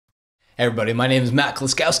Hey everybody, my name is Matt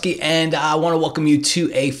Kloskowski and I want to welcome you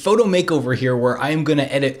to a photo makeover here where I am going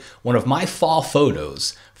to edit one of my fall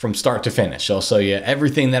photos from start to finish. I'll show you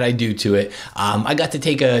everything that I do to it. I got to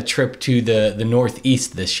take a trip to the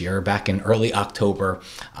Northeast this year, back in early October.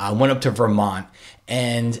 I went up to Vermont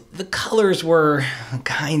and the colors were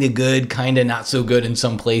kind of good, kind of not so good in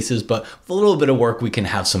some places, but with a little bit of work, we can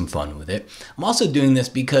have some fun with it. I'm also doing this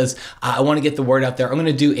because I want to get the word out there. I'm going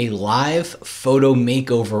to do a live photo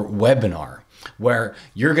makeover webinar where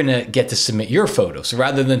you're going to get to submit your photos. So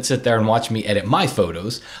rather than sit there and watch me edit my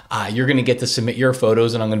photos, you're going to get to submit your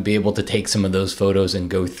photos, and I'm going to be able to take some of those photos and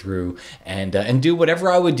go through and do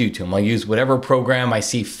whatever I would do to them. I'll use whatever program I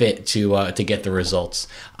see fit to get the results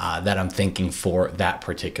that I'm thinking for that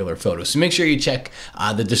particular photo. So make sure you check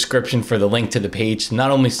the description for the link to the page to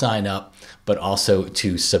not only sign up, but also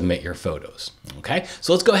to submit your photos. Okay,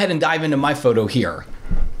 so let's go ahead and dive into my photo here.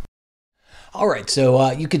 All right,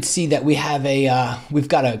 so you could see that we have we've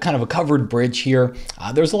got a kind of a covered bridge here.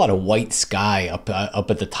 There's a lot of white sky up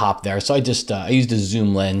at the top there, so I used a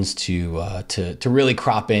zoom lens to really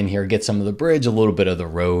crop in here, get some of the bridge, a little bit of the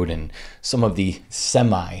road, and some of the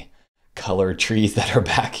semi-colored trees that are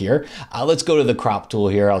back here. Let's go to the crop tool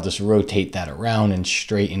here. I'll just rotate that around and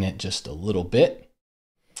straighten it just a little bit.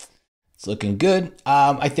 It's looking good.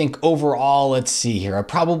 I think overall, let's see here, I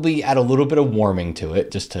probably add a little bit of warming to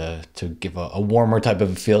it just to give a warmer type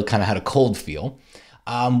of a feel, kind of had a cold feel.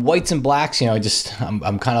 Whites and blacks, you know,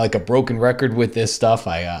 I'm kind of like a broken record with this stuff.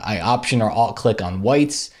 I option or alt click on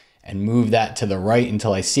whites and move that to the right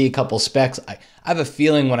until I see a couple specks. I have a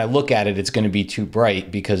feeling when I look at it, it's going to be too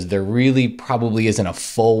bright because there really probably isn't a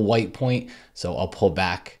full white point. So I'll pull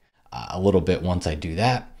back a little bit once I do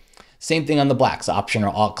that. Same thing on the blacks, option or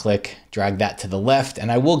alt click, drag that to the left,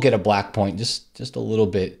 and I will get a black point just a little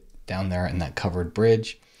bit down there in that covered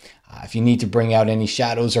bridge. If you need to bring out any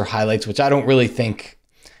shadows or highlights, which I don't really think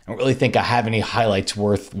I have any highlights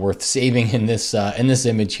worth saving in this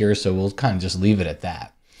image here, so we'll kind of just leave it at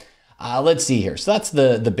that. Let's see here. So that's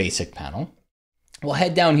the basic panel. We'll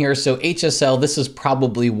head down here. So HSL, this is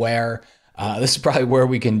probably where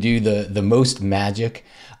we can do the most magic.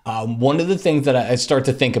 One of the things that I start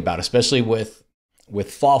to think about, especially with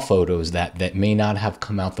fall photos that may not have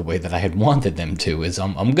come out the way that I had wanted them to, is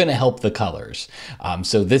I'm going to help the colors.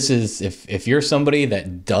 So this is, if you're somebody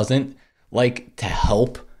that doesn't like to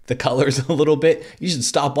help the colors a little bit, you should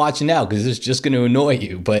stop watching now because it's just going to annoy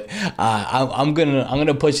you. But I'm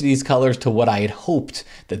gonna push these colors to what I had hoped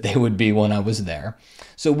that they would be when I was there.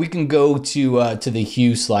 So we can go to the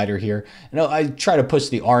Hue slider here. I try to push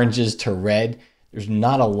the oranges to red. There's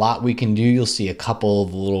not a lot we can do. You'll see a couple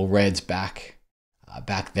of the little reds back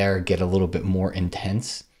there get a little bit more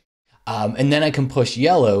intense. And then I can push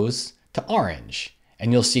yellows to orange,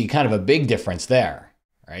 and you'll see kind of a big difference there,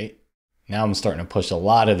 right? Now I'm starting to push a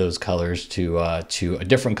lot of those colors to a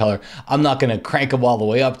different color. I'm not going to crank them all the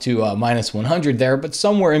way up to -100 there, but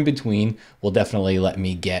somewhere in between will definitely let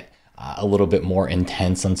me get a little bit more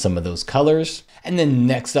intense on some of those colors. And then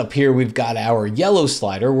next up here, we've got our yellow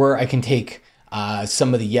slider where I can take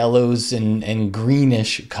some of the yellows and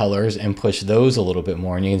greenish colors and push those a little bit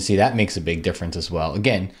more. And you can see that makes a big difference as well.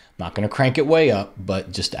 Again, I'm not going to crank it way up,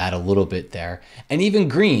 but just add a little bit there. And even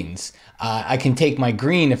greens, I can take my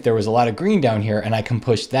green, if there was a lot of green down here, and I can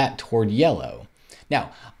push that toward yellow.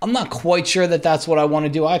 Now, I'm not quite sure that that's what I want to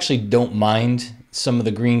do. I actually don't mind some of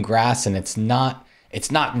the green grass, and it's not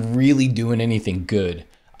really doing anything good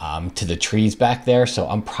to the trees back there. So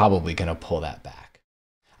I'm probably going to pull that back.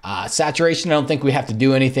 Saturation, I don't think we have to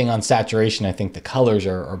do anything on saturation. I think the colors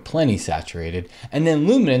are plenty saturated. And then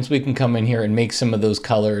luminance, we can come in here and make some of those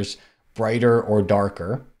colors brighter or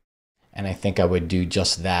darker. And I think I would do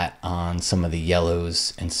just that on some of the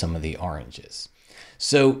yellows and some of the oranges.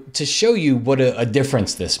 So to show you what a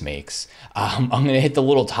difference this makes, I'm going to hit the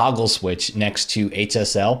little toggle switch next to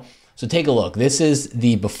HSL. So take a look. This is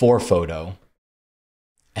the before photo,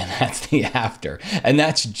 and that's the after. And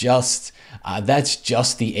that's just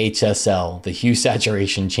the HSL, the hue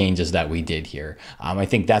saturation changes that we did here. I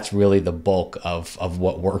think that's really the bulk of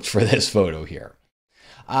what worked for this photo here.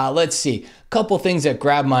 Let's see, a couple things that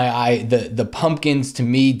grabbed my eye. The pumpkins to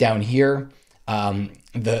me down here,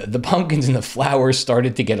 the pumpkins and the flowers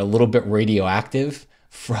started to get a little bit radioactive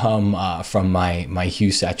from my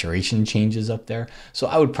hue saturation changes up there. So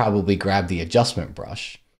I would probably grab the adjustment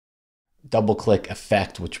brush, double click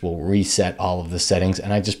effect, which will reset all of the settings,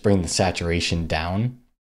 and I just bring the saturation down,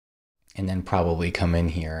 and then probably come in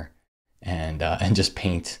here and just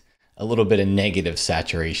paint a little bit of negative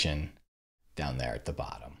saturation down there at the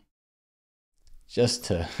bottom. just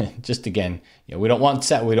to, just again, you know, we don't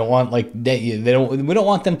want like we don't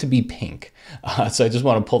want them to be pink. So I just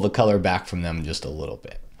want to pull the color back from them just a little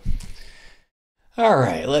bit. All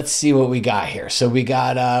right, let's see what we got here. So we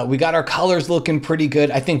got our colors looking pretty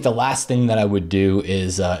good. I think the last thing that I would do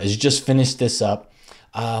is just finish this up.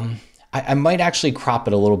 I might actually crop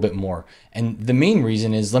it a little bit more. And the main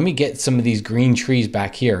reason is, let me get some of these green trees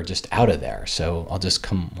back here just out of there. So I'll just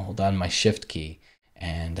hold on my shift key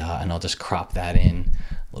and I'll just crop that in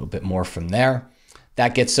a little bit more from there.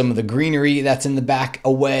 That gets some of the greenery that's in the back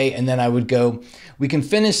away. And then I would go, we can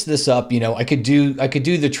finish this up. You know, I could do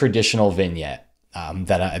the traditional vignette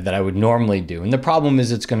that I would normally do. And the problem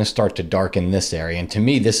is it's going to start to darken this area. And to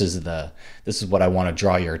me, this is what I want to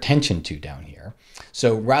draw your attention to down here.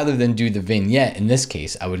 So rather than do the vignette, in this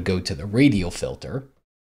case, I would go to the radial filter,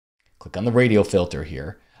 click on the radial filter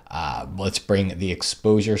here. Let's bring the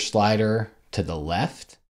exposure slider to the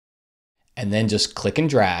left and then just click and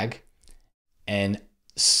drag. And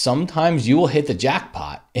sometimes you will hit the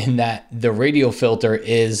jackpot in that the radial filter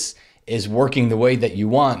is working the way that you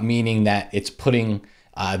want, meaning that it's putting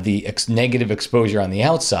the negative exposure on the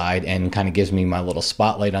outside and kind of gives me my little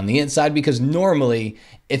spotlight on the inside, because normally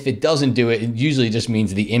if it doesn't do it, it usually just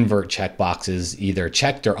means the invert checkbox is either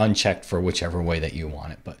checked or unchecked for whichever way that you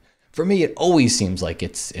want it. But for me, it always seems like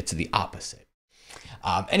it's the opposite.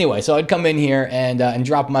 Anyway, so I'd come in here and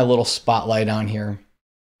drop my little spotlight on here.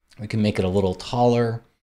 We can make it a little taller,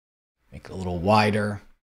 make it a little wider.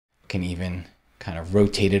 We can even kind of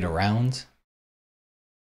rotate it around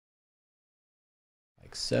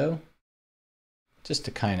like so, just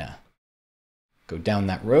to kind of go down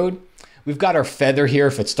that road. We've got our feather here.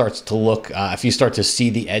 If it starts to look, if you start to see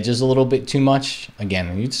the edges a little bit too much,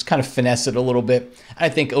 again, you just kind of finesse it a little bit. I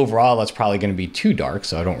think overall that's probably going to be too dark,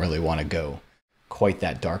 so I don't really want to go quite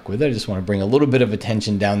that dark with it. I just want to bring a little bit of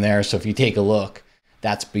attention down there. So if you take a look,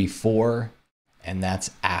 that's before and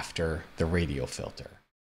that's after the radial filter.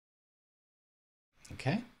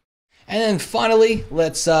 Okay. And then finally,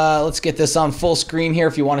 let's get this on full screen here.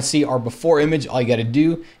 If you want to see our before image, all you got to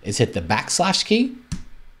do is hit the backslash key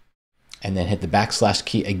and then hit the backslash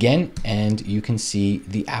key again, and you can see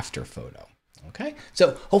the after photo. Okay,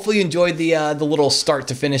 so hopefully you enjoyed the little start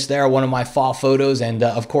to finish there, one of my fall photos. And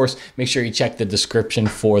of course, make sure you check the description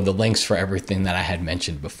for the links for everything that I had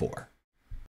mentioned before.